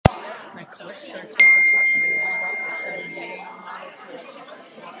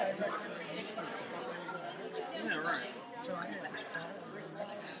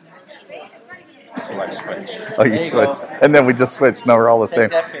Oh, you switched. And then we just switched. No, we're all the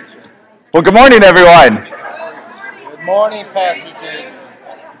same. Well, good morning, everyone. Good morning, Pastor Jason.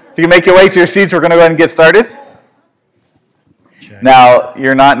 If you can make your way to your seats, we're going to go ahead and get started. Now,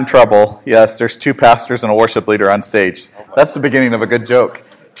 you're not in trouble. Yes, there's two pastors and a worship leader on stage. That's the beginning of a good joke.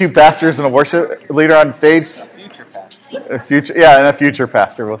 Two pastors and a worship leader on stage. A future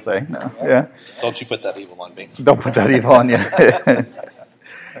pastor, we'll say. No, yeah. Don't you put that evil on me. Don't put that evil on you.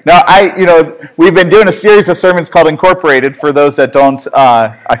 Now, we've been doing a series of sermons called Incorporated. For those that don't,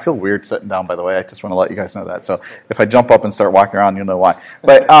 I feel weird sitting down, by the way. I just want to let you guys know that. So if I jump up and start walking around, you'll know why.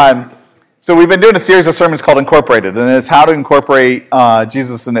 But so we've been doing a series of sermons called Incorporated, and it's how to incorporate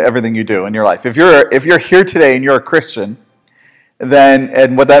Jesus into everything you do in your life. If you're here today and you're a Christian,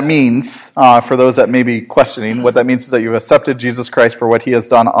 and what that means, for those that may be questioning, what that means is that you've accepted Jesus Christ for what he has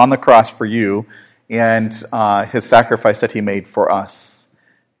done on the cross for you and his sacrifice that he made for us.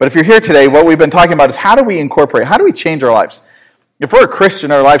 But if you're here today, what we've been talking about is how do we incorporate, how do we change our lives? If we're a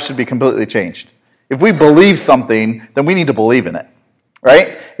Christian, our lives should be completely changed. If we believe something, then we need to believe in it,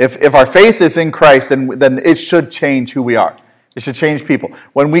 right? If our faith is in Christ, then it should change who we are. It should change people.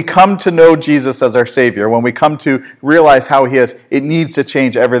 When we come to know Jesus as our Savior, when we come to realize how he is, it needs to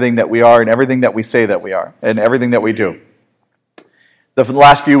change everything that we are and everything that we say that we are and everything that we do. For the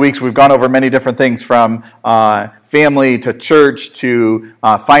last few weeks, we've gone over many different things from family to church to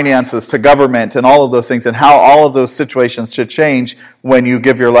finances to government and all of those things and how all of those situations should change when you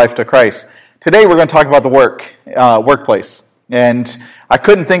give your life to Christ. Today, we're going to talk about the workplace. And I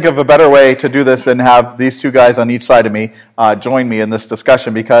couldn't think of a better way to do this than have these two guys on each side of me join me in this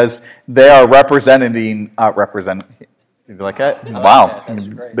discussion because they are representing. You like that? Wow.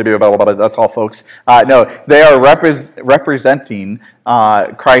 That's all, folks. No, they are representing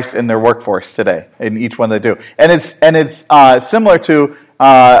Christ in their workforce today, in each one they do. And it's similar to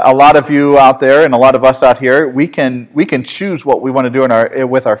a lot of you out there and a lot of us out here. We can choose what we want to do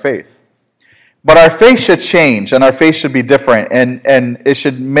with our faith. But our faith should change, and our faith should be different, and it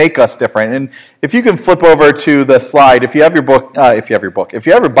should make us different. And if you can flip over to the slide, if you have your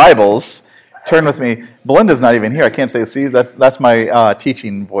Bibles, turn with me. Belinda's not even here. I can't say, see, that's my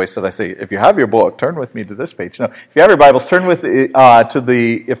teaching voice that I say, if you have your book, turn with me to this page. No, if you have your Bibles, turn with to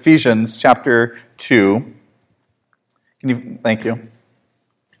the Ephesians chapter 2. Thank you.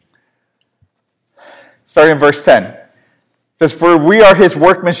 Starting in verse 10. It says, "For we are his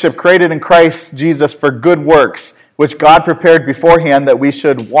workmanship, created in Christ Jesus for good works, which God prepared beforehand that we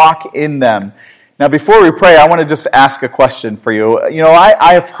should walk in them." Now, before we pray, I want to just ask a question for you. You know,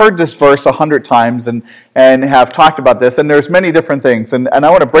 I have heard this verse 100 times and have talked about this, and there's many different things. And I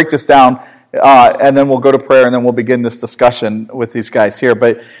want to break this down, and then we'll go to prayer, and then we'll begin this discussion with these guys here.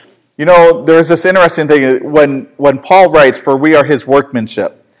 But, you know, there's this interesting thing. When Paul writes, "For we are his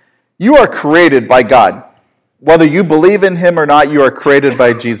workmanship," you are created by God. Whether you believe in him or not, you are created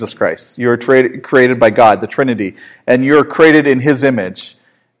by Jesus Christ. You are created by God, the Trinity, and you're created in his image.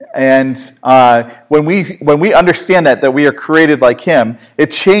 And when we understand that we are created like him,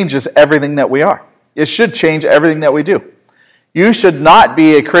 it changes everything that we are. It should change everything that we do. You should not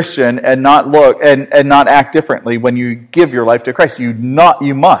be a Christian and not look and not act differently when you give your life to Christ. You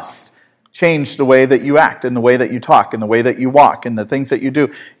must change the way that you act and the way that you talk and the way that you walk and the things that you do.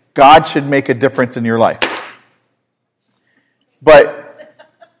 God should make a difference in your life. But,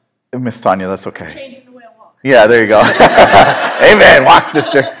 Miss Tanya, that's okay. Changing the way I walk. Yeah, there you go. Amen. Walk,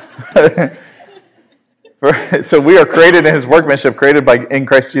 sister. So we are created in his workmanship, created in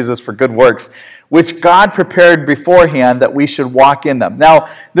Christ Jesus for good works, which God prepared beforehand that we should walk in them. Now,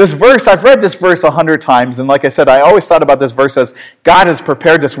 this verse, I've read this verse 100 times, and like I said, I always thought about this verse as God has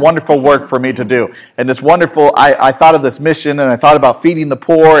prepared this wonderful work for me to do. And this wonderful, I thought of this mission, and I thought about feeding the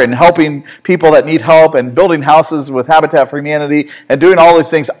poor and helping people that need help and building houses with Habitat for Humanity and doing all these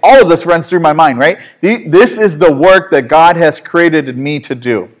things. All of this runs through my mind, right? This is the work that God has created me to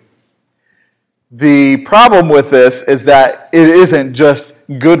do. The problem with this is that it isn't just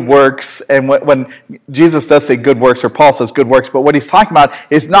good works, and when Jesus does say good works, or Paul says good works, but what he's talking about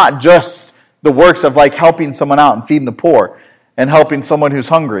is not just the works of like helping someone out and feeding the poor and helping someone who's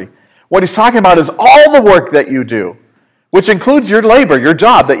hungry. What he's talking about is all the work that you do, which includes your labor, your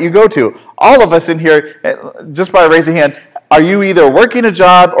job that you go to. All of us in here, just by raising your hand, are you either working a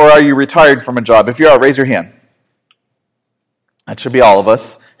job or are you retired from a job? If you are, raise your hand. That should be all of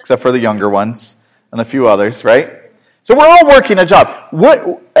us, except for the younger ones and a few others, right? So we're all working a job.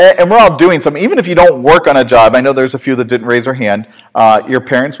 And we're all doing something. Even if you don't work on a job, I know there's a few that didn't raise their hand. Your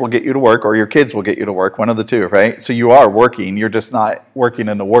parents will get you to work, or your kids will get you to work, one of the two, right? So you are working. You're just not working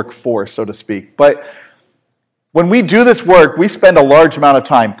in the workforce, so to speak. But when we do this work, we spend a large amount of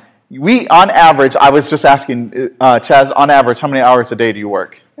time. We, on average, I was just asking, Chaz, on average, how many hours a day do you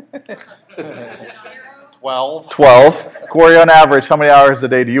work? 12. 12. Corey, on average, how many hours a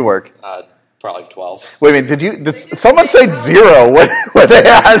day do you work? Probably 12. Wait a minute, did someone say 0 when they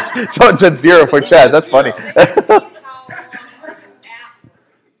asked? Someone said 0 for Chaz. That's funny. How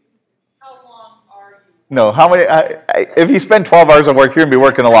long are you? No, how many? If you spend 12 hours of work, you're going to be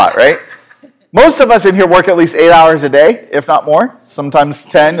working a lot, right? Most of us in here work at least 8 hours a day, if not more. Sometimes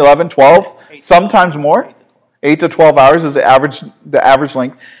 10, 11, 12, sometimes more. 8 to 12 hours is the average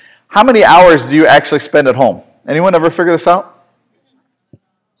length. How many hours do you actually spend at home? Anyone ever figure this out?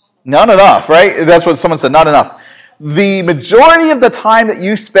 Not enough, right? That's what someone said, not enough. The majority of the time that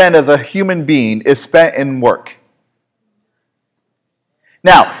you spend as a human being is spent in work.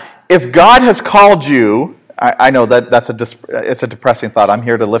 Now, if God has called you, I know it's a depressing thought. I'm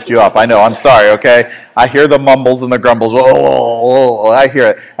here to lift you up. I know, I'm sorry, okay? I hear the mumbles and the grumbles. Oh, I hear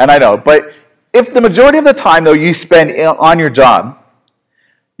it, and I know. But if the majority of the time, though, you spend on your job,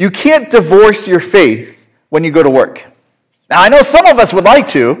 you can't divorce your faith when you go to work. Now, I know some of us would like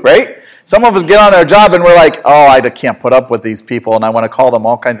to, right? Some of us get on our job and we're like, oh, I can't put up with these people, and I want to call them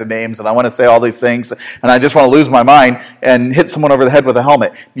all kinds of names, and I want to say all these things, and I just want to lose my mind and hit someone over the head with a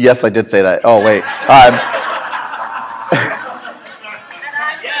helmet. Yes, I did say that. Oh, wait.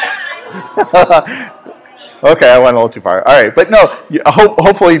 Okay, I went a little too far. All right, but no,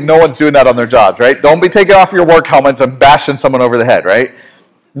 hopefully no one's doing that on their jobs, right? Don't be taking off your work helmets and bashing someone over the head, right?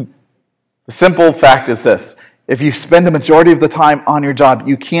 The simple fact is this. If you spend the majority of the time on your job,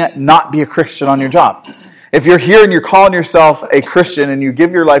 you can't not be a Christian on your job. If you're here and you're calling yourself a Christian and you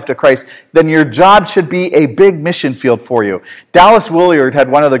give your life to Christ, then your job should be a big mission field for you. Dallas Willard had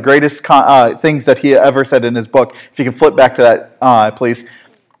one of the greatest things that he ever said in his book. If you can flip back to that, please.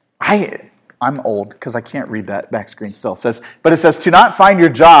 I'm old because I can't read that back screen still. But it says, to not find your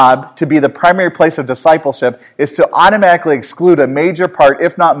job to be the primary place of discipleship is to automatically exclude a major part,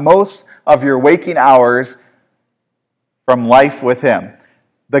 if not most, of your waking hours from life with Him.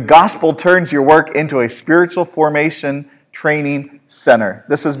 The gospel turns your work into a spiritual formation training center.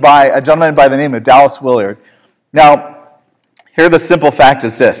 This is by a gentleman by the name of Dallas Willard. Now, here the simple fact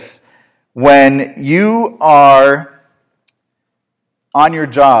is this. When you are on your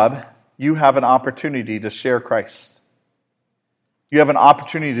job, you have an opportunity to share Christ. You have an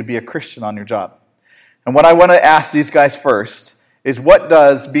opportunity to be a Christian on your job. And what I want to ask these guys first is, what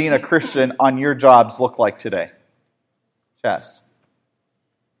does being a Christian on your jobs look like today? Chaz.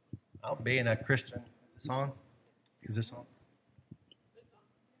 Well, being a Christian. Is this on? Is this on?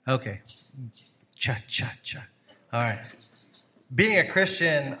 Okay. Cha. All right. Being a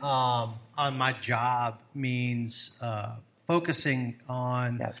Christian on my job means focusing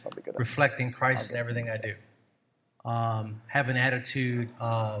on reflecting Christ in everything I do. Have an attitude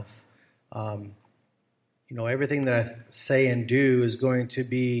of, everything that I say and do is going to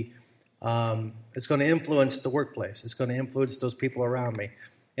be, it's going to influence the workplace. It's going to influence those people around me.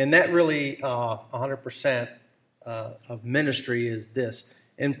 And that really, 100% of ministry is this: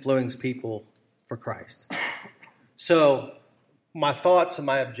 influence people for Christ. So my thoughts and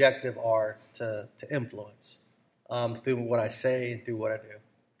my objective are to influence through what I say and through what I do.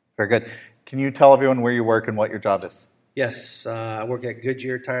 Very good. Can you tell everyone where you work and what your job is? Yes, I work at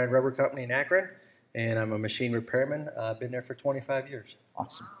Goodyear Tire and Rubber Company in Akron, and I'm a machine repairman. I've been there for 25 years.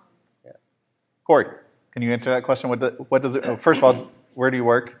 Awesome. Yeah. Corey, can you answer that question? What does it? First of all, where do you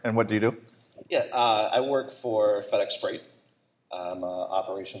work and what do you do? Yeah, I work for FedEx Freight. I'm an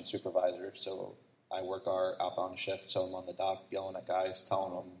operations supervisor, so I work our outbound shift. So I'm on the dock yelling at guys,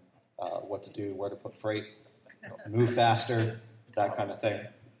 telling them what to do, where to put freight, move faster, that kind of thing.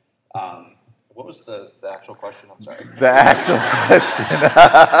 What was the actual question? I'm sorry. The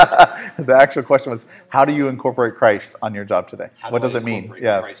actual question was, how do you incorporate Christ on your job today? What does it mean?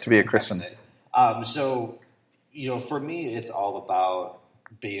 Yeah, to be a Christian. For me, it's all about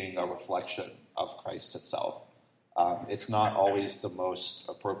being a reflection of Christ itself. It's not always the most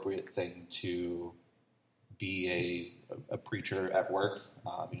appropriate thing to be a preacher at work.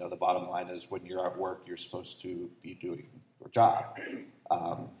 The bottom line is, when you're at work, you're supposed to be doing your job.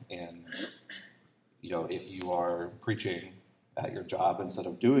 If you are preaching at your job instead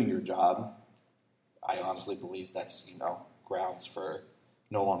of doing your job, I honestly believe that's, grounds for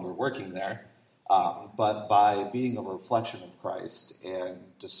no longer working there. But by being a reflection of Christ and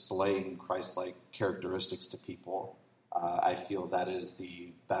displaying Christ-like characteristics to people, I feel that is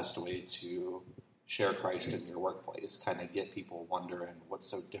the best way to share Christ in your workplace, kind of get people wondering what's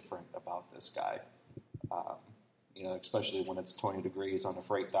so different about this guy. Especially when it's 20 degrees on a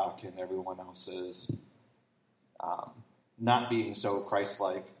freight dock and everyone else is not being so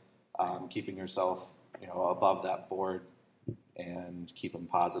Christ-like, keeping yourself, above that board and keeping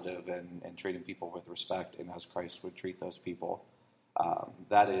positive and treating people with respect and as Christ would treat those people.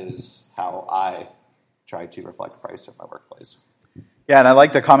 That is how I try to reflect Christ in my workplace. Yeah, and I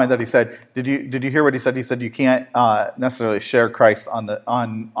like the comment that he said. Did you hear what he said? He said you can't necessarily share Christ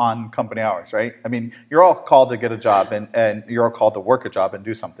on company hours, right? I mean, you're all called to get a job, and you're all called to work a job and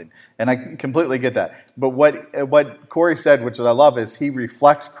do something, and I completely get that. But what Corey said, which I love, is he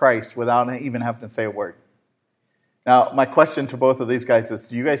reflects Christ without even having to say a word. Now, my question to both of these guys is: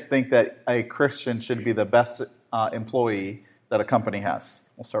 do you guys think that a Christian should be the best employee that a company has?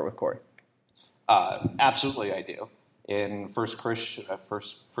 We'll start with Corey. Absolutely, I do. In First Corinthians,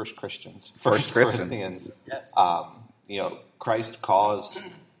 Yes. Christ calls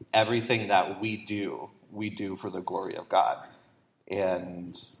everything that we do for the glory of God.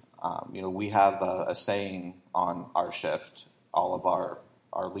 And, we have a saying on our shift, all of our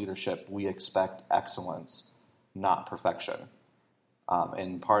leadership, we expect excellence, not perfection.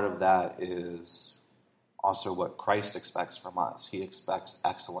 And part of that is also what Christ expects from us. He expects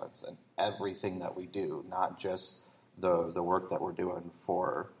excellence in everything that we do, not just the work that we're doing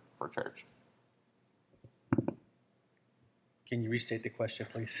for church. Can you restate the question,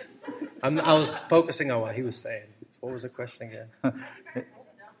 please? I was focusing on what he was saying. What was the question again?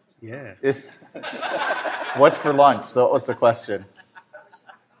 Yeah. What's for lunch? What's the question?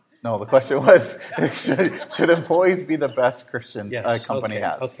 No, the question was, should employees be the best Christians a company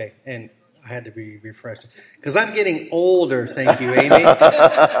has? Okay, and I had to be refreshed. Because I'm getting older, thank you, Amy.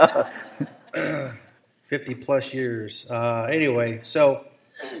 50 plus years. Anyway, so,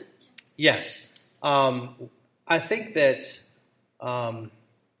 yes. I think that from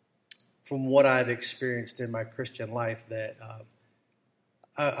what I've experienced in my Christian life, that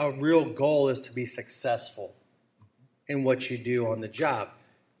a real goal is to be successful in what you do on the job,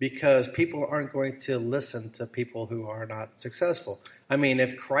 because people aren't going to listen to people who are not successful. I mean,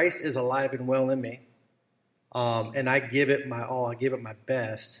 if Christ is alive and well in me, and I give it my all, I give it my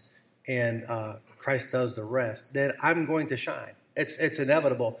best, and Christ does the rest, then I'm going to shine. It's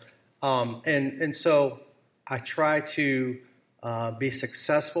inevitable. And so I try to be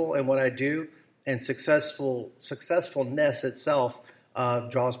successful in what I do, and successfulness itself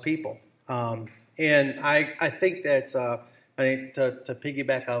draws people. And I think that to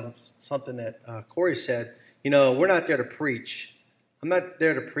piggyback on something that Corey said, we're not there to preach. I'm not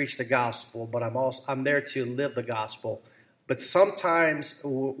there to preach the gospel, but I'm there to live the gospel. But sometimes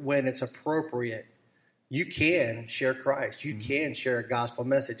when it's appropriate, you can share Christ. You can share a gospel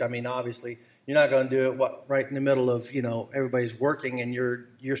message. I mean, obviously, you're not going to do it right in the middle of everybody's working and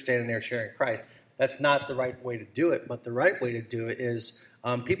you're standing there sharing Christ. That's not the right way to do it. But the right way to do it is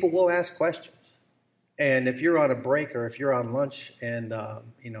people will ask questions. And if you're on a break or if you're on lunch and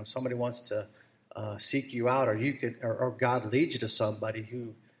somebody wants to seek you out, or God leads you to somebody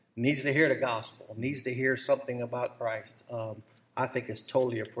who needs to hear the gospel, needs to hear something about Christ, I think it's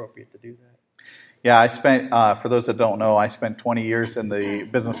totally appropriate to do that. Yeah, I spent, for those that don't know, I spent 20 years in the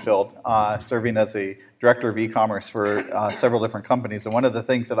business field, serving as a director of e-commerce for several different companies. And one of the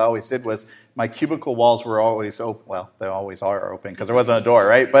things that I always did was my cubicle walls were always open. Well, they always are open because there wasn't a door,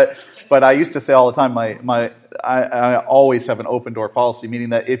 right? But I used to say all the time, I always have an open door policy, meaning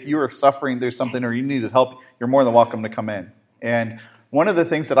that if you are suffering, there's something, or you needed help, you're more than welcome to come in. And one of the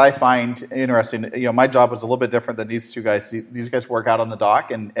things that I find interesting, my job was a little bit different than these two guys. These guys work out on the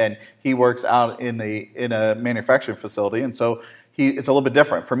dock, and he works out in a manufacturing facility, and so it's a little bit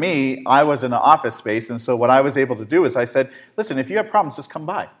different. For me, I was in an office space, and so what I was able to do is I said, listen, if you have problems, just come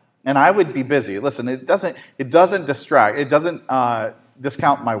by. And I would be busy. Listen, it doesn't distract. It doesn't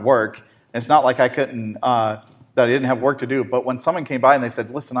discount my work. It's not like I couldn't, that I didn't have work to do. But when someone came by and they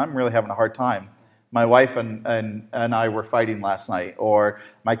said, listen, I'm really having a hard time. My wife and I were fighting last night, or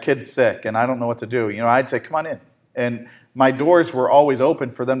my kid's sick and I don't know what to do. I'd say, come on in. And my doors were always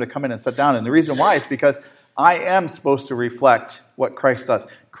open for them to come in and sit down. And the reason why is because I am supposed to reflect what Christ does.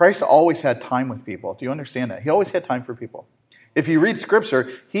 Christ always had time with people. Do you understand that? He always had time for people. If you read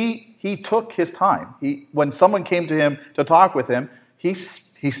Scripture, he took his time. When someone came to him to talk with him, he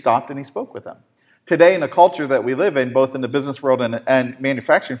stopped and he spoke with them. Today, in the culture that we live in, both in the business world and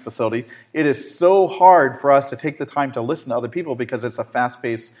manufacturing facility, it is so hard for us to take the time to listen to other people because it's a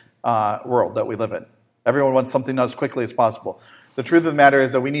fast-paced world that we live in. Everyone wants something done as quickly as possible. The truth of the matter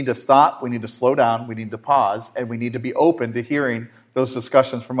is that we need to stop, we need to slow down, we need to pause, and we need to be open to hearing those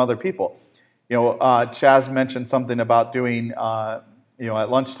discussions from other people. Chaz mentioned something about doing, at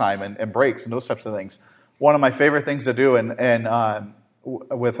lunchtime and breaks and those types of things. One of my favorite things to do, and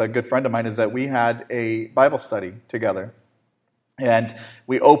with a good friend of mine, is that we had a Bible study together. And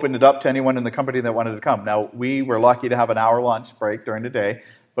we opened it up to anyone in the company that wanted to come. Now, we were lucky to have an hour lunch break during the day,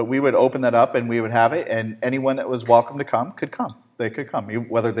 but we would open that up and we would have it, and anyone that was welcome to come could come. They could come,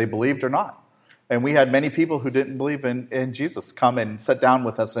 whether they believed or not. And we had many people who didn't believe in Jesus come and sit down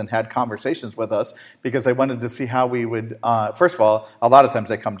with us and had conversations with us because they wanted to see how we would, first of all, a lot of times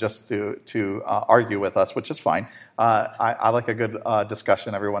they come just to argue with us, which is fine. I like a good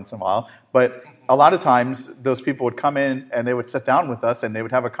discussion every once in a while. But a lot of times those people would come in and they would sit down with us and they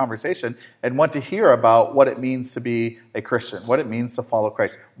would have a conversation and want to hear about what it means to be a Christian, what it means to follow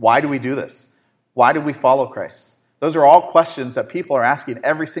Christ. Why do we do this? Why do we follow Christ? Those are all questions that people are asking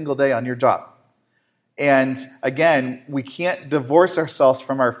every single day on your job. And again, we can't divorce ourselves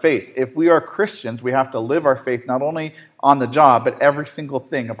from our faith. If we are Christians, we have to live our faith not only on the job, but every single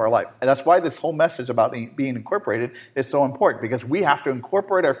thing of our life. And that's why this whole message about being incorporated is so important, because we have to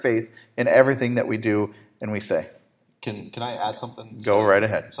incorporate our faith in everything that we do and we say. Can I add something? Go right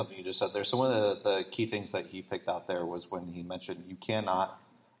ahead. Something you just said there. So one of the key things that he picked out there was when he mentioned you cannot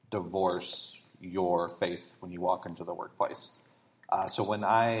divorce your faith when you walk into the workplace. So when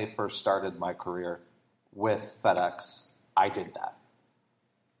I first started my career with FedEx, I did that.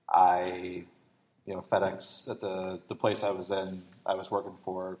 FedEx, at the place I was in, I was working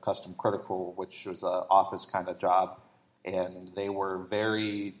for Custom Critical, which was an office kind of job, and they were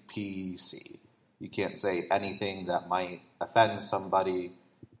very PC. You can't say anything that might offend somebody.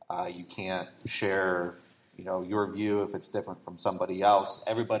 You can't share, your view if it's different from somebody else.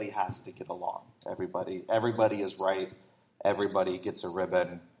 Everybody has to get along. Everybody is right. Everybody gets a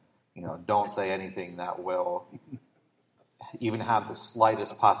ribbon. Don't say anything that will even have the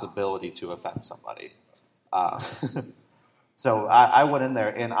slightest possibility to offend somebody. So I went in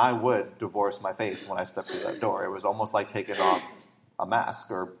there and I would divorce my faith when I stepped through that door. It was almost like taking off a mask,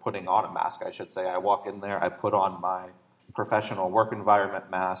 or putting on a mask, I should say. I walk in there, I put on my professional work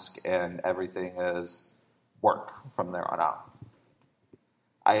environment mask, and everything is work from there on out.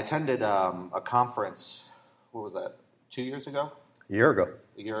 I attended a conference, what was that, 2 years ago? A year ago.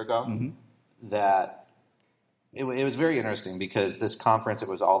 Mm-hmm. That it was very interesting, because this conference, it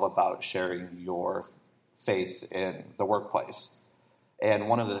was all about sharing your faith in the workplace. And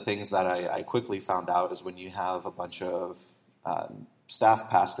one of the things that I quickly found out is when you have a bunch of staff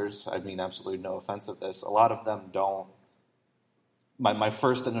pastors, I mean, absolutely no offense at this, a lot of them don't. My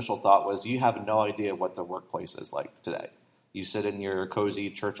first initial thought was, you have no idea what the workplace is like today. You sit in your cozy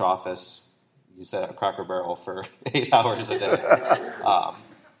church office, you sit at Cracker Barrel for 8 hours a day.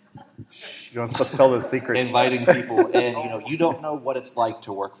 You don't supposed to tell the secrets. Inviting people in. You don't know what it's like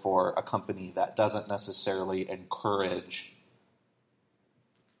to work for a company that doesn't necessarily encourage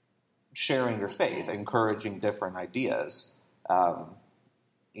sharing your faith, encouraging different ideas.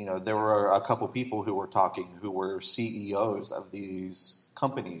 There were a couple people who were talking who were CEOs of these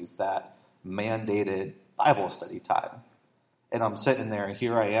companies that mandated Bible study time. And I'm sitting there, and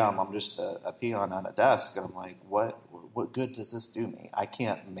here I am. I'm just a peon on a desk, and I'm like, what good does this do me? I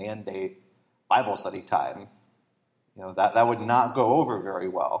can't mandate Bible study time. That would not go over very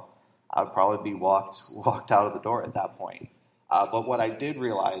well. I would probably be walked out of the door at that point. But what I did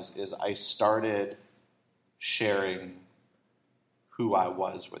realize is I started sharing who I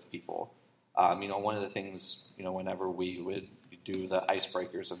was with people. One of the things, whenever we would do the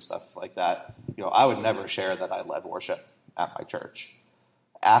icebreakers and stuff like that, I would never share that I led worship at my church.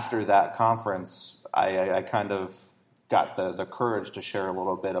 After that conference, I kind of got the courage to share a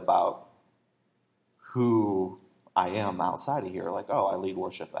little bit about who I am outside of here. Like, I lead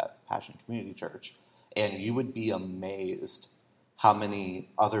worship at Passion Community Church. And you would be amazed how many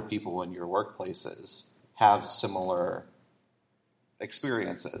other people in your workplaces have similar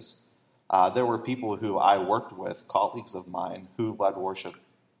experiences. There were people who I worked with, colleagues of mine, who led worship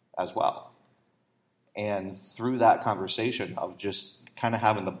as well. And through that conversation of just kind of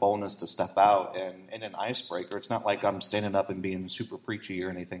having the boldness to step out and in an icebreaker, it's not like I'm standing up and being super preachy or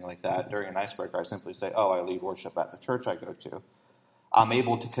anything like that. During an icebreaker, I simply say, I lead worship at the church I go to. I'm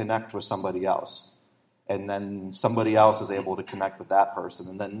able to connect with somebody else. And then somebody else is able to connect with that person.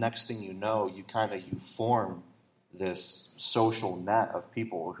 And then next thing you know, you form this social net of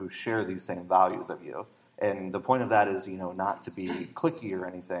people who share these same values of you. And the point of that is, not to be cliquey or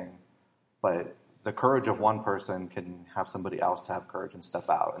anything, but the courage of one person can have somebody else to have courage and step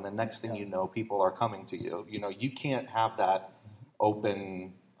out. And the next thing you know, people are coming to you. You can't have that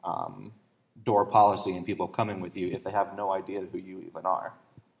open door policy and people coming with you if they have no idea who you even are.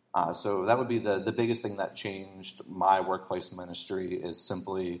 So that would be the biggest thing that changed my workplace ministry, is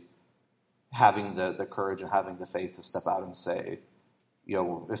simply having the courage and having the faith to step out and say,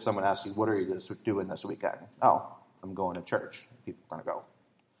 if someone asks you, what are you doing this weekend? Oh, I'm going to church. People are going to go,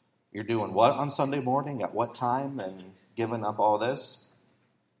 you're doing what on Sunday morning? At what time? And giving up all this?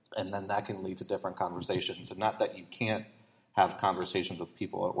 And then that can lead to different conversations. And not that you can't have conversations with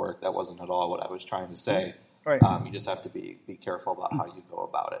people at work. That wasn't at all what I was trying to say. Right. You just have to be careful about how you go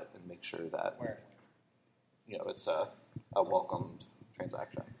about it and make sure that it's a welcomed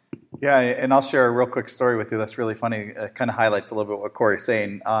transaction. Yeah, and I'll share a real quick story with you that's really funny. It kind of highlights a little bit what Corey's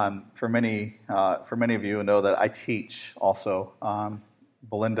saying. For many of you who know that I teach also.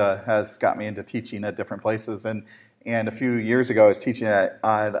 Belinda has got me into teaching at different places, and a few years ago I was teaching at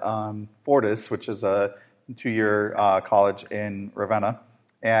Fortis, which is a 2-year college in Ravenna,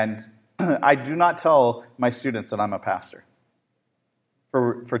 and I do not tell my students that I'm a pastor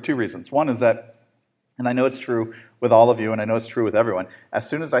for 2 reasons. One is that, and I know it's true with all of you, and I know it's true with everyone, as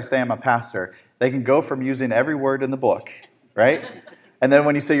soon as I say I'm a pastor, they can go from using every word in the book, right? And then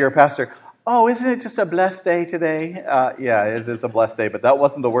when you say you're a pastor, oh, isn't it just a blessed day today? Yeah, it is a blessed day, but that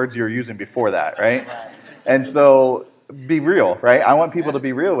wasn't the words you were using before that, right? And so be real, right? I want people to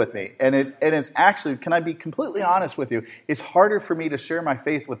be real with me. And it's actually, can I be completely honest with you, it's harder for me to share my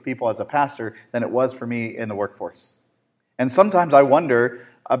faith with people as a pastor than it was for me in the workforce. And sometimes I wonder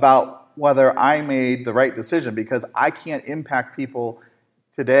about whether I made the right decision, because I can't impact people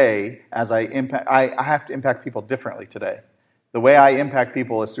today as I have to impact people differently today. The way I impact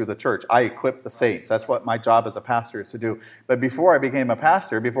people is through the church. I equip the saints. That's what my job as a pastor is to do. But before I became a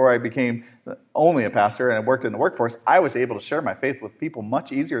pastor, before I became only a pastor and I worked in the workforce, I was able to share my faith with people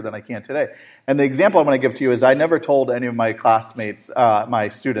much easier than I can today. And the example I'm going to give to you is I never told any of my classmates, my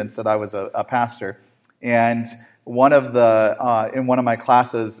students, that I was a pastor. And in one of my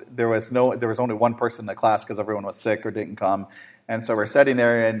classes, there was only one person in the class because everyone was sick or didn't come. And so we're sitting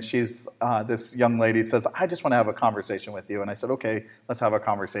there, and this young lady says, I just want to have a conversation with you. And I said, okay, let's have a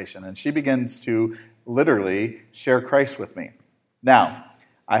conversation. And she begins to literally share Christ with me. Now,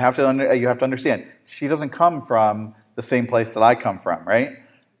 you have to understand, she doesn't come from the same place that I come from, right?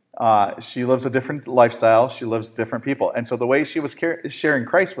 She lives a different lifestyle. She lives different people. And so the way she was sharing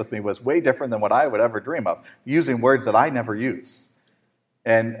Christ with me was way different than what I would ever dream of, using words that I never use.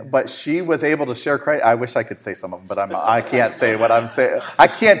 But she was able to share Christ. I wish I could say some of them, but I can't say what I'm saying. I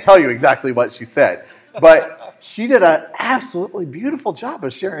can't tell you exactly what she said. But she did an absolutely beautiful job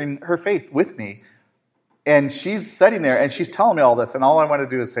of sharing her faith with me. And she's sitting there, and she's telling me all this. And all I want to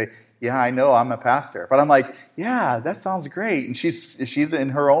do is say, yeah, I know I'm a pastor. But I'm like, yeah, that sounds great. And she's in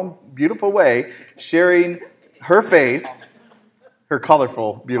her own beautiful way sharing her faith, her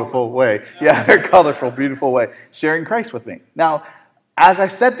colorful, beautiful way. Yeah, her colorful, beautiful way, sharing Christ with me. Now, as I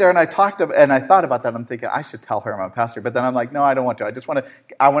sat there and I thought about that, I'm thinking, I should tell her I'm a pastor. But then I'm like, no, I don't want to.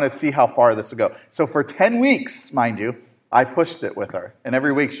 I want to see how far this will go. So for 10 weeks, mind you, I pushed it with her. And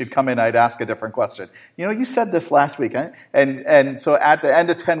every week she'd come in, I'd ask a different question. You said this last week. And so at the end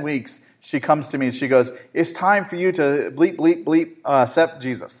of 10 weeks, she comes to me and she goes, it's time for you to bleep, bleep, bleep, accept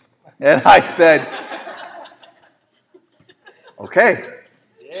Jesus. And I said, okay.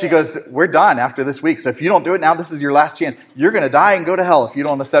 She goes, we're done after this week. So if you don't do it now, this is your last chance. You're going to die and go to hell if you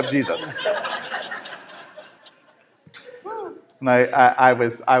don't accept Jesus. And I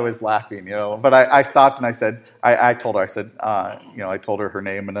was laughing, but I stopped and I said, I told her, I told her her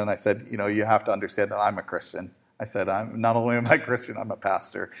name, and then I said, you have to understand that I'm a Christian. I said, I'm not only am I Christian, I'm a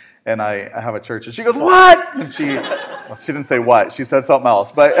pastor, and I have a church. And she goes, what? And she didn't say what. She said something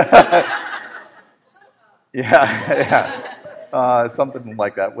else, but yeah, something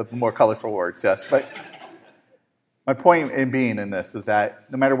like that with more colorful words. Yes, but my point in being in this is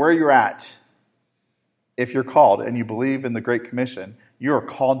that no matter where you're at, if you're called and you believe in the Great Commission, you are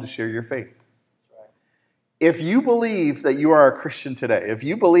called to share your faith. If you believe that you are a Christian today, if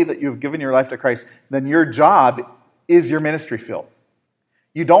you believe that you've given your life to Christ, then your job is your ministry field.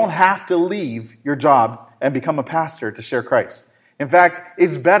 You don't have to leave your job and become a pastor to share Christ. In fact,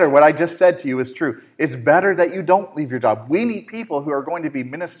 it's better, what I just said to you is true. It's better that you don't leave your job. We need people who are going to be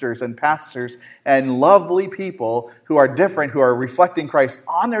ministers and pastors and lovely people who are different, who are reflecting Christ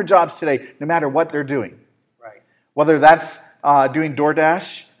on their jobs today, no matter what they're doing. Right. Whether that's doing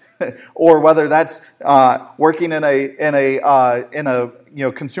DoorDash, or whether that's working in a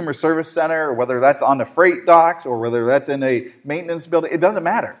consumer service center, or whether that's on the freight docks, or whether that's in a maintenance building, it doesn't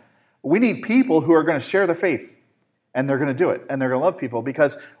matter. We need people who are going to share their faith, and they're going to do it, and they're going to love people,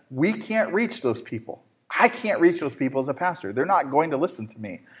 because we can't reach those people. I can't reach those people as a pastor. They're not going to listen to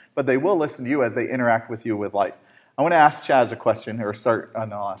me, but they will listen to you as they interact with you with life. I want to ask Chaz a question, or start,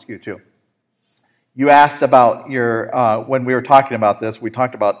 and I'll ask you too. You asked about when we were talking about this, we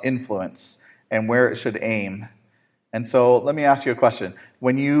talked about influence and where it should aim. And so let me ask you a question.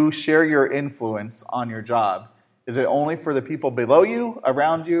 When you share your influence on your job, is it only for the people below you,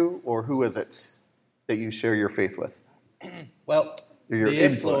 around you, or who is it that you share your faith with? Well, Your the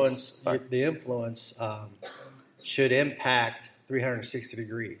influence should impact 360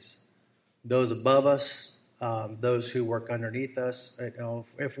 degrees. Those above us, those who work underneath us. You know,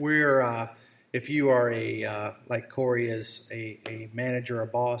 if you are like Corey is a manager, a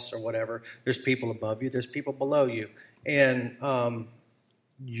boss, or whatever, there's people above you, there's people below you, and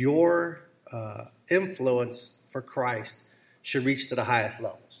your influence for Christ should reach to the highest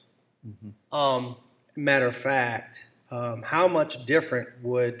levels. Mm-hmm. Matter of fact, how much different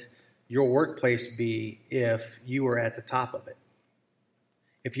would your workplace be if you were at the top of it?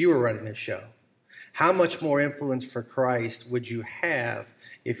 If you were running the show? How much more influence for Christ would you have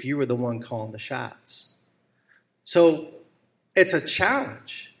if you were the one calling the shots? So it's a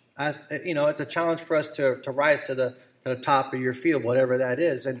challenge. It's a challenge for us to rise to the top of your field, whatever that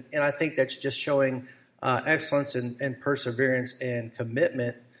is. And I think that's just showing excellence and perseverance and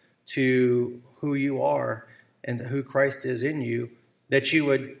commitment to who you are and who Christ is in you, that you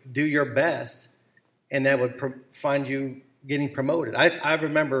would do your best, and that would find you getting promoted. I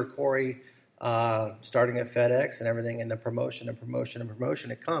remember Corey starting at FedEx and everything, and the promotion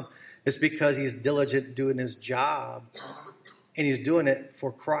that come. It's because he's diligent doing his job, and he's doing it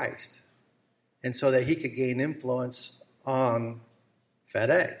for Christ, and so that he could gain influence on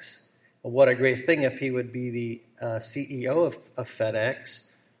FedEx. Well, what a great thing if he would be the CEO of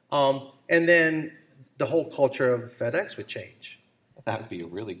FedEx, and then the whole culture of FedEx would change. That would be a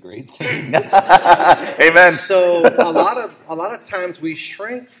really great thing. Amen. So a lot of times we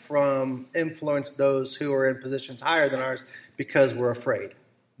shrink from influence those who are in positions higher than ours because we're afraid.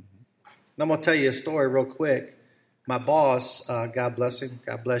 And I'm going to tell you a story real quick. My boss, God bless him,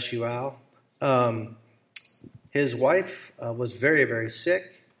 God bless you, Al. His wife was very, very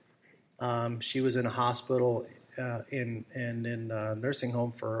sick. She was in a hospital in a nursing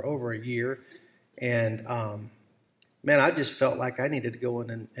home for over a year, and man, I just felt like I needed to go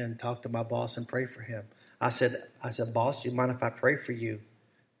in and talk to my boss and pray for him. I said, boss, do you mind if I pray for you?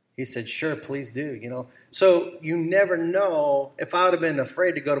 He said, sure, please do. You know, so you never know. If I would have been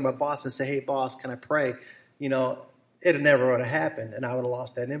afraid to go to my boss and say, hey, boss, can I pray? You know, it never would have happened, and I would have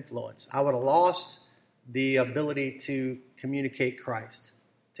lost that influence. I would have lost the ability to communicate Christ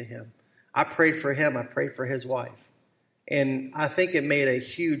to him. I prayed for him. I prayed for his wife. And I think it made a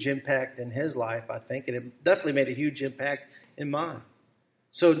huge impact in his life, I think. And it definitely made a huge impact in mine.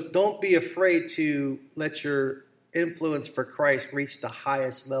 So don't be afraid to let your influence for Christ reach the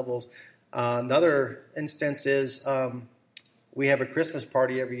highest levels. Another instance is we have a Christmas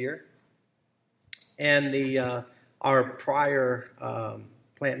party every year. And our prior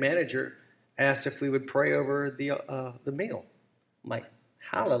plant manager asked if we would pray over the meal. I'm like,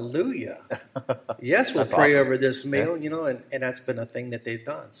 hallelujah. Yes, we'll pray over this meal, you know, and that's been a thing that they've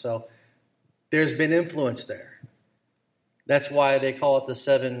done. So there's been influence there. That's why they call it the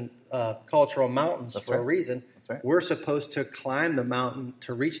 7 cultural mountains for a reason. Right. We're supposed to climb the mountain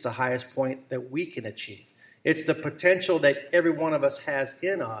to reach the highest point that we can achieve. It's the potential that every one of us has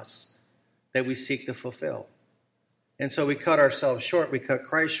in us that we seek to fulfill. And so we cut ourselves short. We cut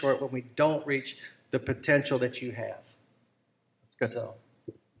Christ short when we don't reach the potential that you have. That's good. So.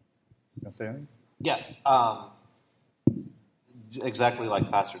 You want to say anything? Yeah. Exactly like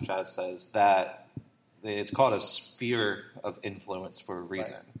Pastor Chaz says, that it's called a sphere of influence for a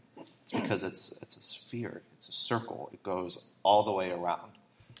reason. Right. It's because it's a sphere. It's a circle. It goes all the way around.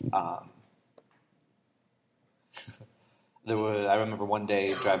 I remember one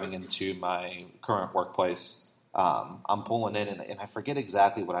day driving into my current workplace. I'm pulling in, and I forget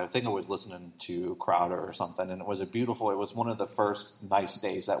exactly what I think I was listening to Crowder or something, and it was one of the first nice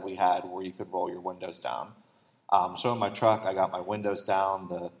days that we had where you could roll your windows down. So in my truck, I got my windows down,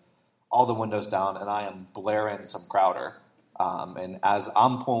 all the windows down, and I am blaring some Crowder. And as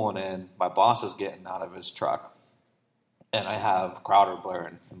I'm pulling in, my boss is getting out of his truck, and I have Crowder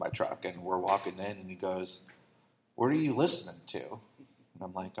blaring in my truck, and we're walking in, and he goes, "What are you listening to?" And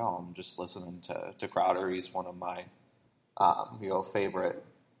I'm like, "Oh, I'm just listening to Crowder. He's one of my favorite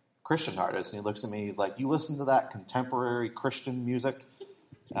Christian artists." And he looks at me, he's like, "You listen to that contemporary Christian music?"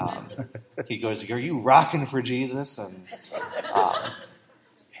 He goes, "Are you rocking for Jesus?" And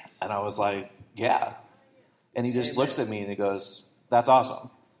I was like, "Yeah." And he just looks at me and he goes, "That's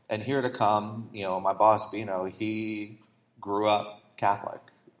awesome." And here to come, my boss, Bino, he grew up Catholic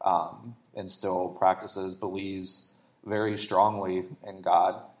and still practices, believes very strongly in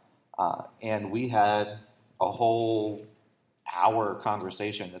God. And we had a whole hour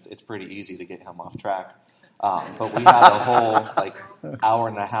conversation. It's pretty easy to get him off track. But we had a whole hour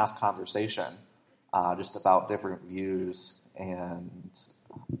and a half conversation just about different views and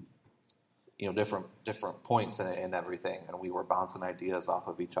different points and everything, and we were bouncing ideas off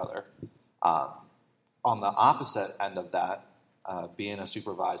of each other. On the opposite end of that, being a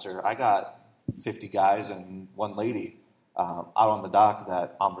supervisor, I got 50 guys and one lady out on the dock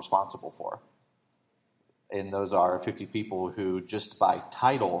that I'm responsible for. And those are 50 people who, just by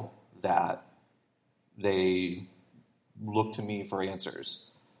title, that they look to me for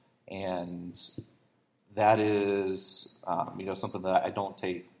answers. And that is something that I don't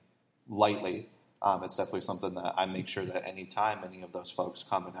take lightly. It's definitely something that I make sure that anytime any of those folks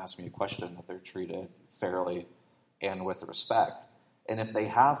come and ask me a question, that they're treated fairly and with respect. And if they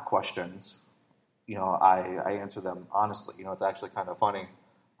have questions, I answer them honestly. It's actually kind of funny.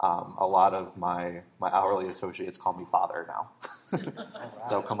 A lot of my hourly associates call me Father now.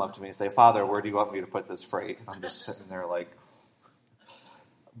 They'll come up to me and say, "Father, where do you want me to put this freight?" And I'm just sitting there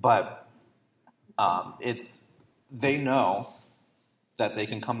but they know that they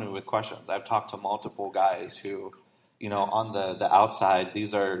can come to me with questions. I've talked to multiple guys who, on the outside,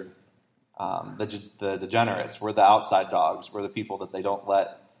 these are the degenerates. We're the outside dogs. We're the people that they don't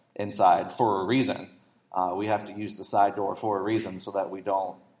let inside for a reason. We have to use the side door for a reason so that we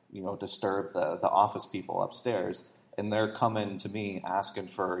don't, disturb the office people upstairs. And they're coming to me asking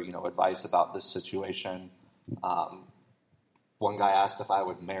for, advice about this situation. One guy asked if I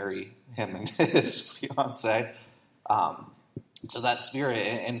would marry him and his fiance. So that spirit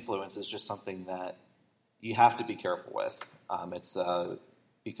influence is just something that you have to be careful with. It's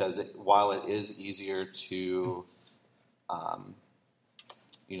because while it is easier to,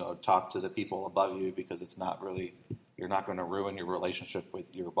 talk to the people above you, because it's not really, you're not going to ruin your relationship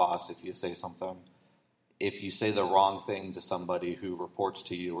with your boss if you say something. If you say the wrong thing to somebody who reports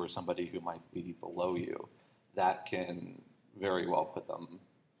to you or somebody who might be below you, that can very well put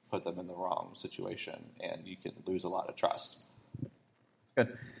them in the wrong situation, and you can lose a lot of trust.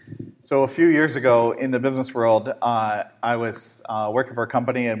 Good. So a few years ago in the business world, I was working for a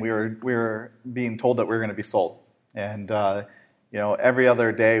company, and we were being told that we were going to be sold. And every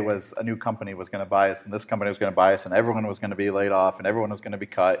other day was a new company was going to buy us, and this company was going to buy us, and everyone was going to be laid off, and everyone was going to be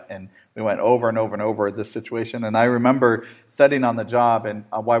cut. And we went over and over and over this situation. And I remember sitting on the job, and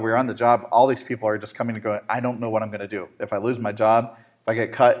while we were on the job, all these people are just coming and going, "I don't know what I'm going to do. If I lose my job, if I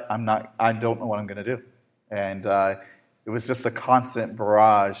get cut, I don't know what I'm going to do." And it was just a constant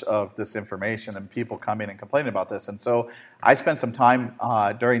barrage of this information and people coming and complaining about this. And so I spent some time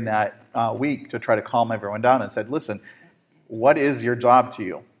during that week to try to calm everyone down and said, "Listen, what is your job to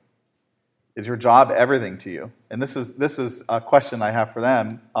you? Is your job everything to you?" And this is a question I have for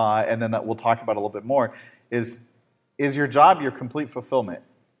them, and then we'll talk about it a little bit more. Is your job your complete fulfillment?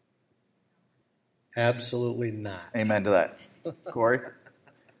 Absolutely not. Amen to that. Corey?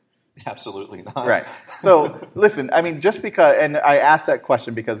 Absolutely not. Right. So, listen, just because, and I asked that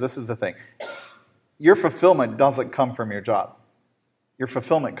question because this is the thing. Your fulfillment doesn't come from your job. Your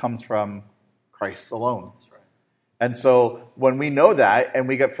fulfillment comes from Christ alone. That's right. And so when we know that and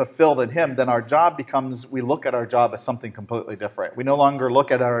we get fulfilled in Him, then our job becomes, we look at our job as something completely different. We no longer look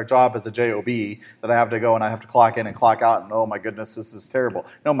at our job as a job that I have to go and I have to clock in and clock out and, oh my goodness, this is terrible.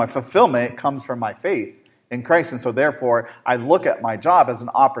 No, my fulfillment comes from my faith in Christ. And so therefore, I look at my job as an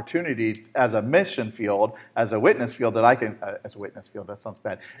opportunity, as a mission field, as a witness field that I can, as a witness field, that sounds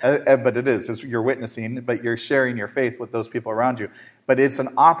bad, but it is. You're witnessing, but you're sharing your faith with those people around you. But it's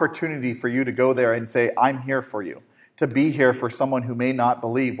an opportunity for you to go there and say, "I'm here for you." To be here for someone who may not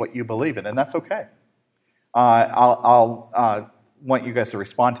believe what you believe in, and that's okay. I'll want you guys to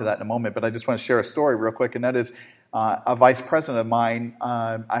respond to that in a moment, but I just want to share a story real quick, and that is a vice president of mine.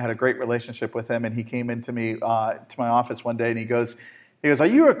 I had a great relationship with him, and he came into me to my office one day, and he goes, "Are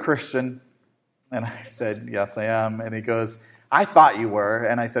you a Christian?" And I said, "Yes, I am." And he goes, "I thought you were."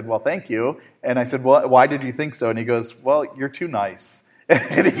 And I said, "Well, thank you." And I said, "Well, why did you think so?" And he goes, "Well, you're too nice."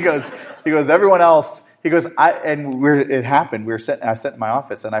 And he goes, "Everyone else." He goes, it happened. I sat in my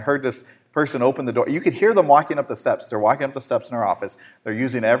office, and I heard this person open the door. You could hear them walking up the steps. They're walking up the steps in our office. They're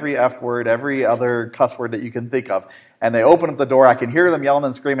using every F word, every other cuss word that you can think of. And they open up the door. I can hear them yelling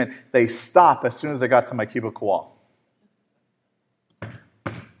and screaming. They stop as soon as they got to my cubicle wall.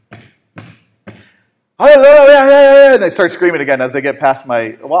 And they start screaming again as they get past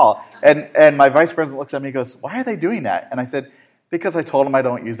my wall. And my vice president looks at me and goes, "Why are they doing that?" And I said, Because I told them I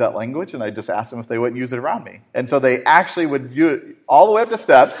don't use that language, and I just asked them if they wouldn't use it around me. And so they actually would do all the way up the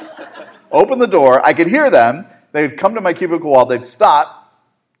steps, open the door. I could hear them. They'd come to my cubicle wall. They'd stop,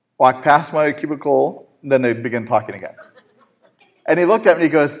 walk past my cubicle, and then they'd begin talking again. And he looked at me and he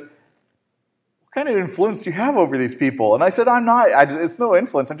goes, what kind of influence do you have over these people? And I said, it's no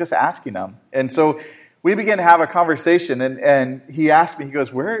influence. I'm just asking them. And so we began to have a conversation, and he asked me, he goes,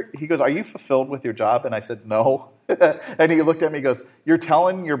 are you fulfilled with your job? And I said, no. And he looked at me and goes, you're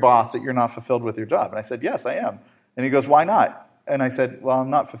telling your boss that you're not fulfilled with your job? And I said, yes, I am. And he goes, why not? And I said, well, I'm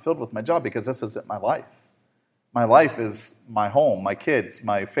not fulfilled with my job because this isn't my life. My life is my home, my kids,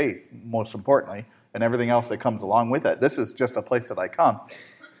 my faith, most importantly, and everything else that comes along with it. This is just a place that I come.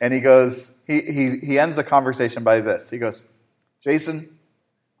 And he goes, he ends the conversation by this. He goes, Jason,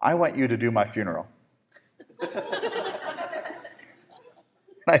 I want you to do my funeral.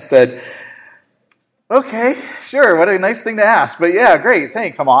 I said, okay, sure, what a nice thing to ask. But yeah, great,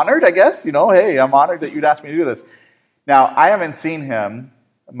 thanks. I'm honored, I guess. Hey, I'm honored that you'd ask me to do this. Now, I haven't seen him,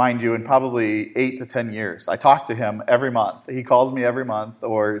 mind you, in probably 8 to 10 years. I talk to him every month. He calls me every month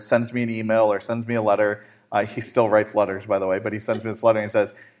or sends me an email or sends me a letter. He still writes letters, by the way, but he sends me this letter and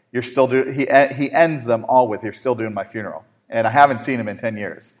says, "You're still doing." He ends them all with, "You're still doing my funeral," and I haven't seen him in 10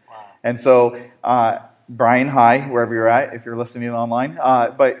 years. Wow. And so, Brian, hi, wherever you're at, if you're listening online.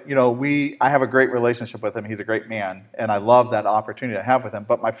 But I have a great relationship with him. He's a great man, and I love that opportunity to have with him.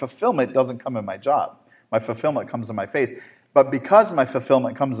 But my fulfillment doesn't come in my job. My fulfillment comes in my faith. But because my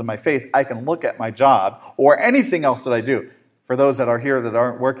fulfillment comes in my faith, I can look at my job or anything else that I do. For those that are here that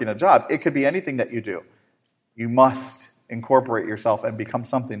aren't working a job, it could be anything that you do. You must incorporate yourself and become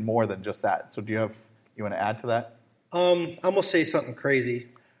something more than just that. So you want to add to that? I'm going to say something crazy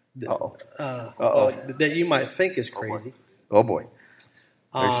that you might think is crazy. Oh, boy.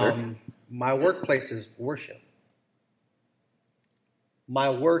 Are you sure? My workplace is worship. My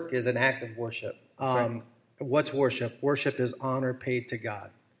work is an act of worship. Right. What's worship? Worship is honor paid to God.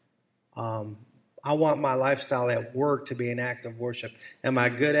 I want my lifestyle at work to be an act of worship. Am I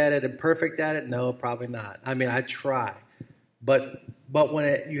good at it and perfect at it? No, probably not. I mean, I try. But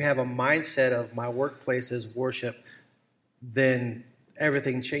when you have a mindset of my workplace is worship, then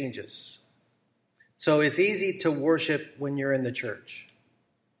everything changes. So it's easy to worship when you're in the church.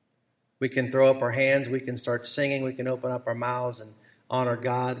 We can throw up our hands, we can start singing, we can open up our mouths and honor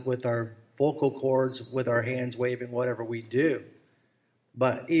God with our vocal cords, with our hands waving, whatever we do.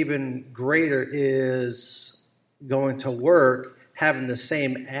 But even greater is going to work, having the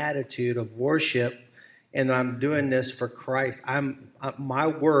same attitude of worship, and I'm doing this for Christ. My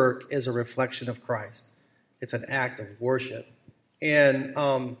work is a reflection of Christ. It's an act of worship. And,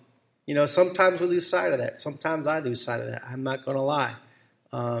 sometimes we lose sight of that. Sometimes I lose sight of that. I'm not going to lie.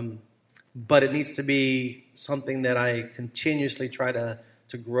 But it needs to be something that I continuously try to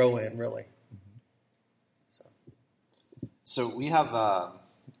grow in, really. So we have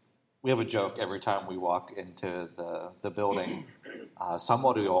a joke every time we walk into the building.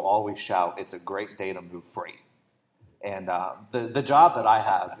 Somebody will always shout, "It's a great day to move freight." And the job that I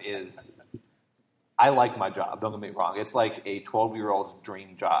have is, I like my job, don't get me wrong. It's like a 12-year-old's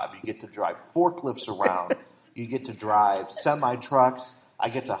dream job. You get to drive forklifts around. You get to drive semi-trucks. I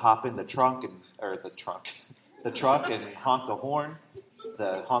get to hop in the trunk and honk the horn.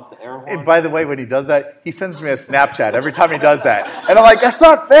 Honk the air horn. And by the way, when he does that, he sends me a Snapchat every time he does that. And I'm like, that's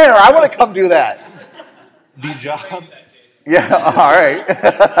not fair. I want to come do that. The job... Yeah, all right.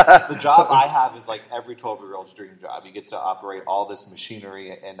 The job I have is like every 12-year-old's dream job. You get to operate all this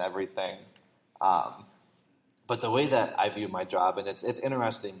machinery and everything. But the way that I view my job, and it's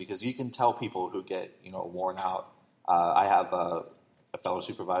interesting because you can tell people who get worn out. I have a fellow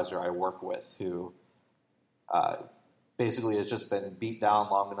supervisor I work with who basically has just been beat down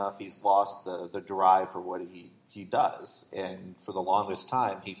long enough. He's lost the drive for what he does, and for the longest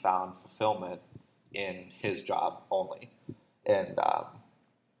time, he found fulfillment in his job only. And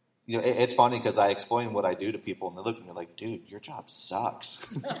it's funny because I explain what I do to people, and they look at me like, "Dude, your job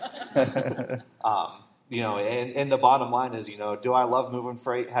sucks." And the bottom line is, do I love moving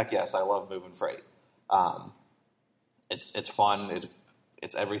freight? Heck yes, I love moving freight. It's fun.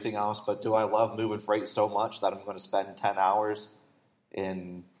 It's everything else. But do I love moving freight so much that I'm going to spend 10 hours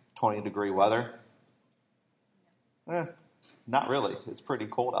in 20-degree weather? Not really. It's pretty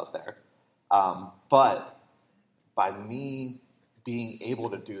cold out there. But by me being able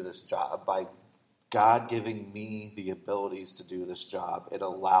to do this job, by God giving me the abilities to do this job, it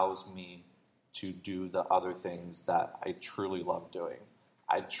allows me to do the other things that I truly love doing.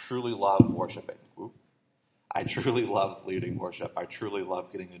 I truly love worshiping. I truly love leading worship. I truly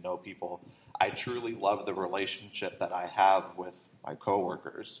love getting to know people. I truly love the relationship that I have with my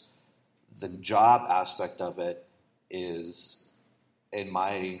coworkers. The job aspect of it is, in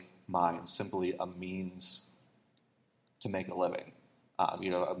my mind, simply a means to make a living.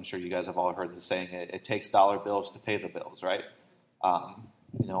 I'm sure you guys have all heard the saying, it takes dollar bills to pay the bills, right?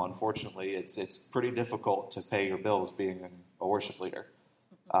 Unfortunately, it's pretty difficult to pay your bills being a worship leader,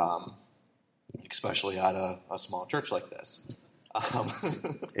 especially at a small church like this.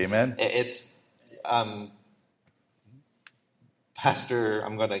 Amen. It's Pastor,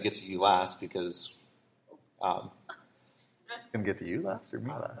 I'm going to get to you last because Gonna get to you last or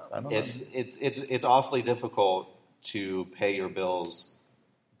me last? I don't know. it's awfully difficult to pay your bills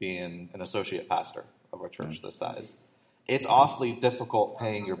being an associate pastor of a church this size. It's awfully difficult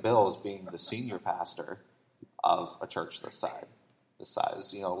paying your bills being the senior pastor of a church this size.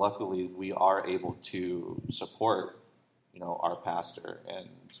 Luckily we are able to support, our pastor and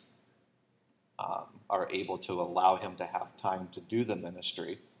are able to allow him to have time to do the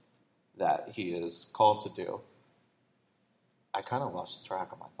ministry that he is called to do. I kind of lost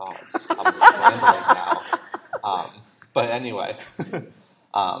track of my thoughts. I'm just rambling now. But anyway,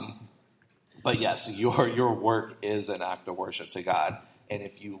 but yes, your work is an act of worship to God. And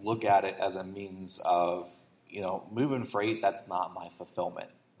if you look at it as a means of, moving freight, that's not my fulfillment.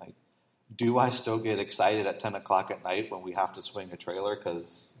 Like, do I still get excited at 10 o'clock at night when we have to swing a trailer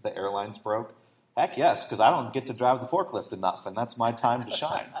because the airline's broke? Heck yes, because I don't get to drive the forklift enough, and that's my time to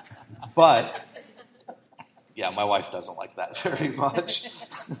shine. But yeah, my wife doesn't like that very much.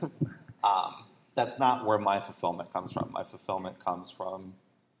 That's not where my fulfillment comes from. My fulfillment comes from,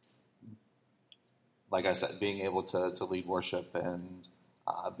 like I said, being able to lead worship and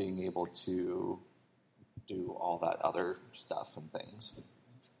being able to do all that other stuff and things.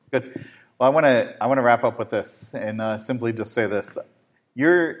 Good. Well, I want to wrap up with this and simply just say this: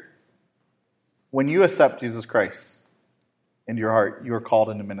 when you accept Jesus Christ into your heart, you are called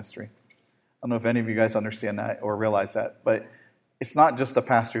into ministry. I don't know if any of you guys understand that or realize that, but it's not just a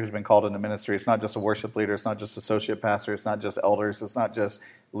pastor who's been called into ministry. It's not just a worship leader. It's not just associate pastor. It's not just elders. It's not just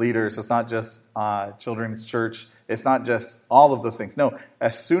leaders. It's not just children's church. It's not just all of those things. No,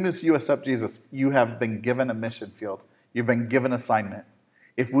 as soon as you accept Jesus, you have been given a mission field. You've been given assignment.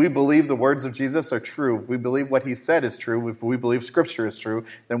 If we believe the words of Jesus are true, if we believe what he said is true, if we believe Scripture is true,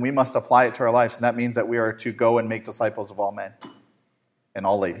 then we must apply it to our lives. And that means that we are to go and make disciples of all men and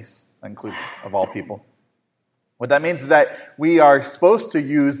all ladies, inclusive of all people. What that means is that we are supposed to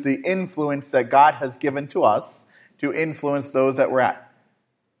use the influence that God has given to us to influence those that we're at.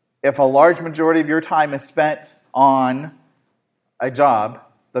 If a large majority of your time is spent on a job,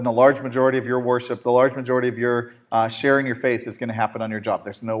 then the large majority of your worship, the large majority of your sharing your faith is going to happen on your job.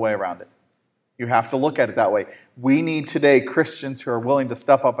 There's no way around it. You have to look at it that way. We need today Christians who are willing to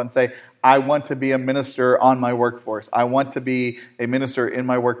step up and say, I want to be a minister on my workforce. I want to be a minister in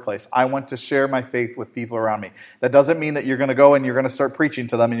my workplace. I want to share my faith with people around me. That doesn't mean that you're going to go and you're going to start preaching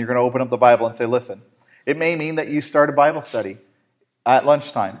to them and you're going to open up the Bible and say, listen. It may mean that you start a Bible study at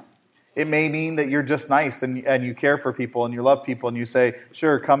lunchtime. It may mean that you're just nice and you care for people and you love people and you say,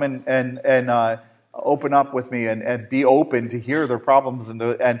 sure, come in and open up with me and be open to hear their problems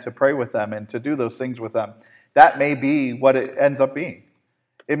and to pray with them and to do those things with them. That may be what it ends up being.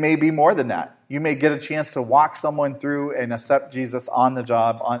 It may be more than that. You may get a chance to walk someone through and accept Jesus on the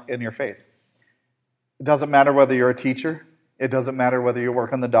job in your faith. It doesn't matter whether you're a teacher. It doesn't matter whether you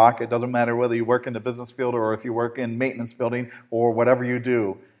work on the dock. It doesn't matter whether you work in the business field or if you work in maintenance building or whatever you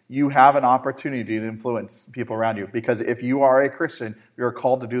do. You have an opportunity to influence people around you, because if you are a Christian, you're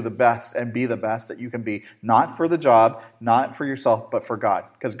called to do the best and be the best that you can be, not for the job, not for yourself, but for God,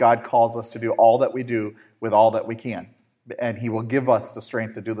 because God calls us to do all that we do with all that we can, and he will give us the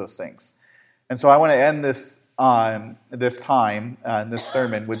strength to do those things. And so I want to end this sermon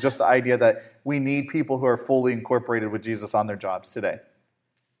with just the idea that we need people who are fully incorporated with Jesus on their jobs today.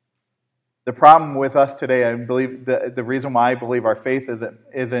 The problem with us today, I believe, the reason why I believe our faith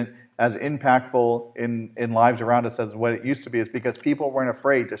isn't as impactful in lives around us as what it used to be is because people weren't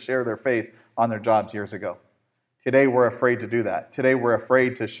afraid to share their faith on their jobs years ago. Today we're afraid to do that. Today we're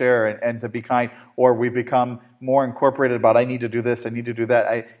afraid to share and to be kind, or we become more incorporated about, I need to do this, I need to do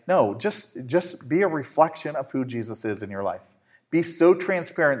that. No, just be a reflection of who Jesus is in your life. Be so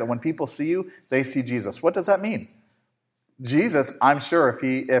transparent that when people see you, they see Jesus. What does that mean? Jesus, I'm sure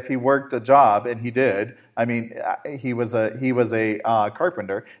if he worked a job, and he did, I mean, he was a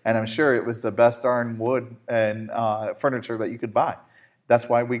carpenter, and I'm sure it was the best darn wood and furniture that you could buy. That's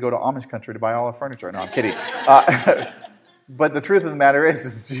why we go to Amish country to buy all our furniture. No, I'm kidding. But the truth of the matter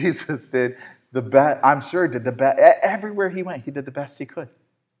is Jesus did the best. I'm sure did the best. Everywhere he went, he did the best he could.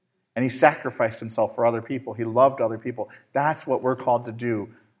 And he sacrificed himself for other people. He loved other people. That's what we're called to do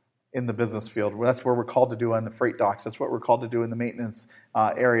in the business field. That's what we're called to do on the freight docks. That's what we're called to do in the maintenance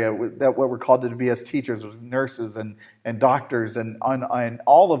area. That's what we're called to be as teachers, as nurses, and doctors, and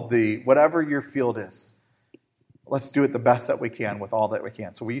all of the, whatever your field is. Let's do it the best that we can with all that we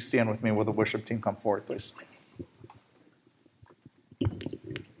can. So will you stand with me? Will the worship team come forward, please?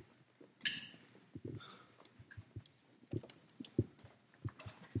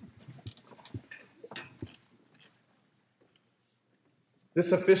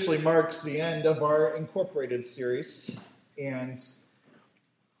 This officially marks the end of our Incorporated series. And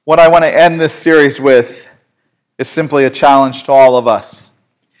what I want to end this series with is simply a challenge to all of us.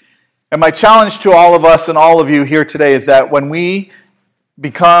 And my challenge to all of us and all of you here today is that when we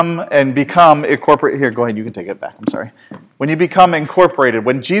become incorporated, here, go ahead, you can take it back, I'm sorry. When you become incorporated,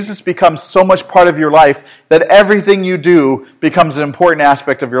 when Jesus becomes so much part of your life that everything you do becomes an important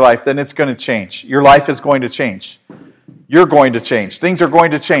aspect of your life, then it's going to change. Your life is going to change. You're going to change. Things are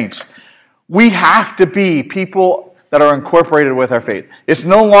going to change. We have to be people that are incorporated with our faith. It's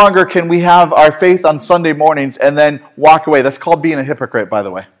no longer can we have our faith on Sunday mornings and then walk away. That's called being a hypocrite, by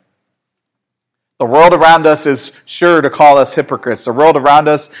the way. The world around us is sure to call us hypocrites. The world around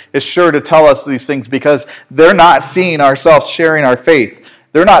us is sure to tell us these things because they're not seeing ourselves sharing our faith.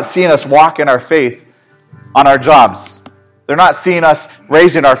 They're not seeing us walk in our faith on our jobs. They're not seeing us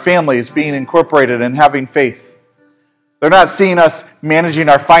raising our families, being incorporated and having faith. They're not seeing us managing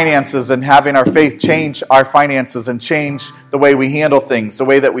our finances and having our faith change our finances and change the way we handle things, the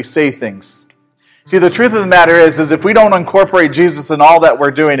way that we say things. See, the truth of the matter is if we don't incorporate Jesus in all that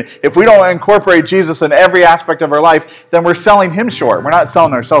we're doing, if we don't incorporate Jesus in every aspect of our life, then we're selling him short. We're not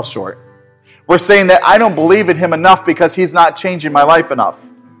selling ourselves short. We're saying that I don't believe in him enough because he's not changing my life enough.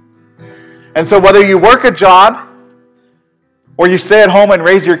 And so whether you work a job, or you stay at home and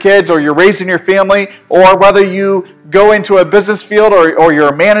raise your kids, or you're raising your family, or whether you go into a business field, or you're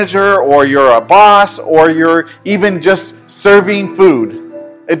a manager, or you're a boss, or you're even just serving food.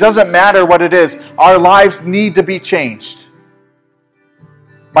 It doesn't matter what it is. Our lives need to be changed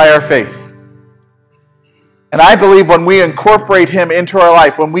by our faith. And I believe when we incorporate him into our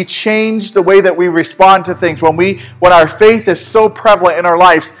life, when we change the way that we respond to things, when our faith is so prevalent in our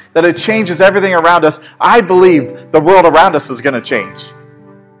lives that it changes everything around us, I believe the world around us is going to change.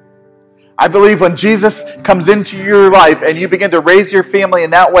 I believe when Jesus comes into your life and you begin to raise your family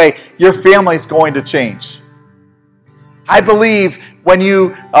in that way, your family is going to change. I believe when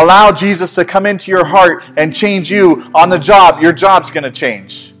you allow Jesus to come into your heart and change you on the job, your job's going to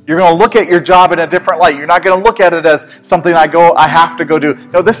change. You're going to look at your job in a different light. You're not going to look at it as something I have to go do.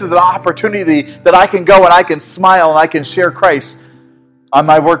 No, this is an opportunity that I can go and I can smile and I can share Christ in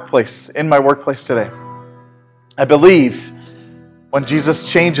my workplace today. I believe when Jesus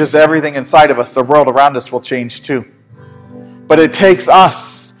changes everything inside of us, the world around us will change too. But it takes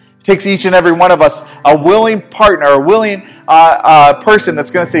each and every one of us, a willing partner, a willing person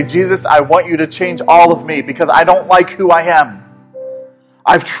that's going to say, Jesus, I want you to change all of me because I don't like who I am.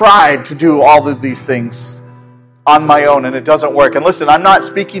 I've tried to do all of these things on my own and it doesn't work. And listen, I'm not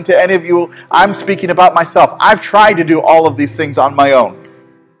speaking to any of you. I'm speaking about myself. I've tried to do all of these things on my own.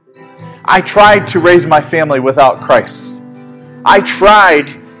 I tried to raise my family without Christ. I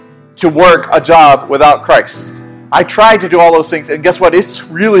tried to work a job without Christ. I tried to do all those things, and guess what? It's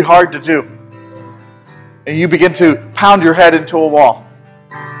really hard to do. And you begin to pound your head into a wall.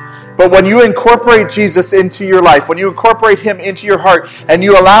 But when you incorporate Jesus into your life, when you incorporate him into your heart, and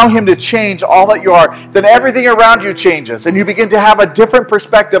you allow him to change all that you are, then everything around you changes, and you begin to have a different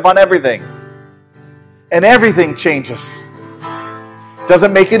perspective on everything. And everything changes.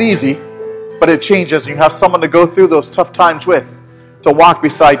 Doesn't make it easy, but it changes. You have someone to go through those tough times with, to walk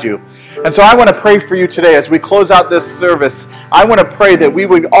beside you. And so I want to pray for you today as we close out this service. I want to pray that we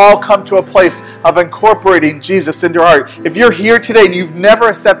would all come to a place of incorporating Jesus into our heart. If you're here today and you've never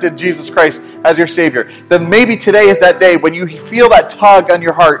accepted Jesus Christ as your Savior, then maybe today is that day when you feel that tug on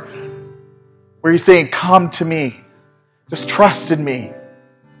your heart where you're saying, come to me. Just trust in me.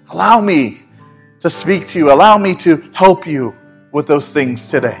 Allow me to speak to you. Allow me to help you with those things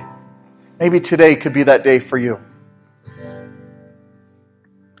today. Maybe today could be that day for you.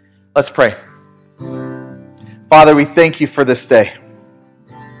 Let's pray. Father, we thank you for this day.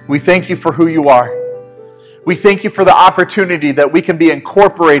 We thank you for who you are. We thank you for the opportunity that we can be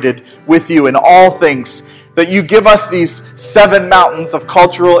incorporated with you in all things, that you give us these 7 mountains of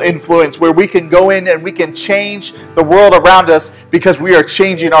cultural influence where we can go in and we can change the world around us because we are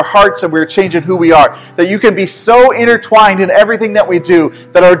changing our hearts and we're changing who we are. That you can be so intertwined in everything that we do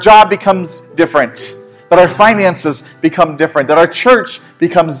that our job becomes different, that our finances become different, that our church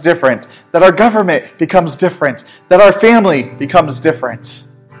becomes different, that our government becomes different, that our family becomes different,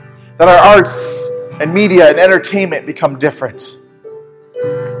 that our arts and media and entertainment become different.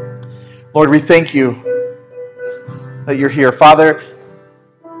 Lord, we thank you that you're here. Father,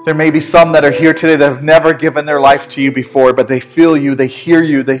 there may be some that are here today that have never given their life to you before, but they feel you, they hear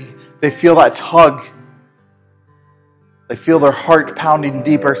you, they feel that tug. They feel their heart pounding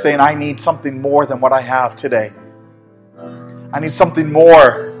deeper, saying, I need something more than what I have today. I need something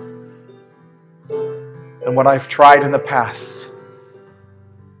more than what I've tried in the past.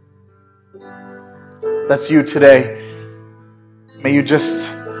 If that's you today, may you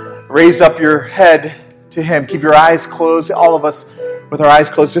just raise up your head to him. Keep your eyes closed. All of us with our eyes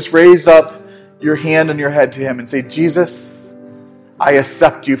closed, just raise up your hand and your head to him and say, Jesus, I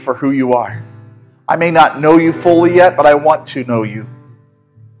accept you for who you are. I may not know you fully yet, but I want to know you.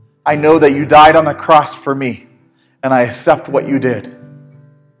 I know that you died on the cross for me, and I accept what you did.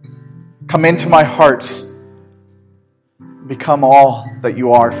 Come into my heart. Become all that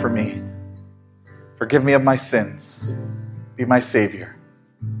you are for me. Forgive me of my sins. Be my Savior.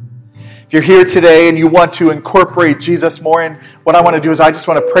 If you're here today and you want to incorporate Jesus more in, what I want to do is I just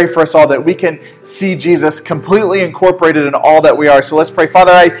want to pray for us all that we can see Jesus completely incorporated in all that we are. So let's pray.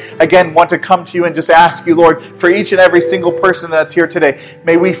 Father, I again want to come to you and just ask you, Lord, for each and every single person that's here today,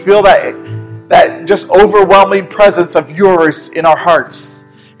 may we feel that just overwhelming presence of yours in our hearts,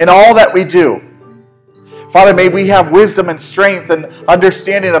 in all that we do. Father, may we have wisdom and strength and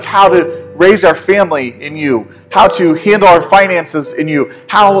understanding of how to raise our family in you, how to handle our finances in you,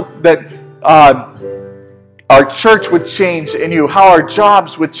 how that our church would change in you, how our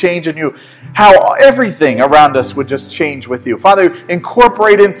jobs would change in you, how everything around us would just change with you. Father,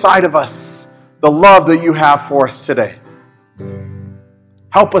 incorporate inside of us the love that you have for us today.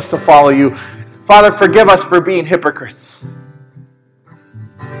 Help us to follow you. Father, forgive us for being hypocrites.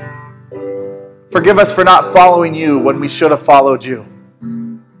 Forgive us for not following you when we should have followed you.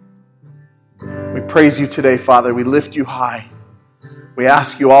 We praise you today, Father. We lift you high. We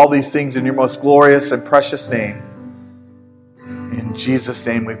ask you all these things in your most glorious and precious name. In Jesus'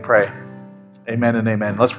 name we pray. Amen and amen. Let's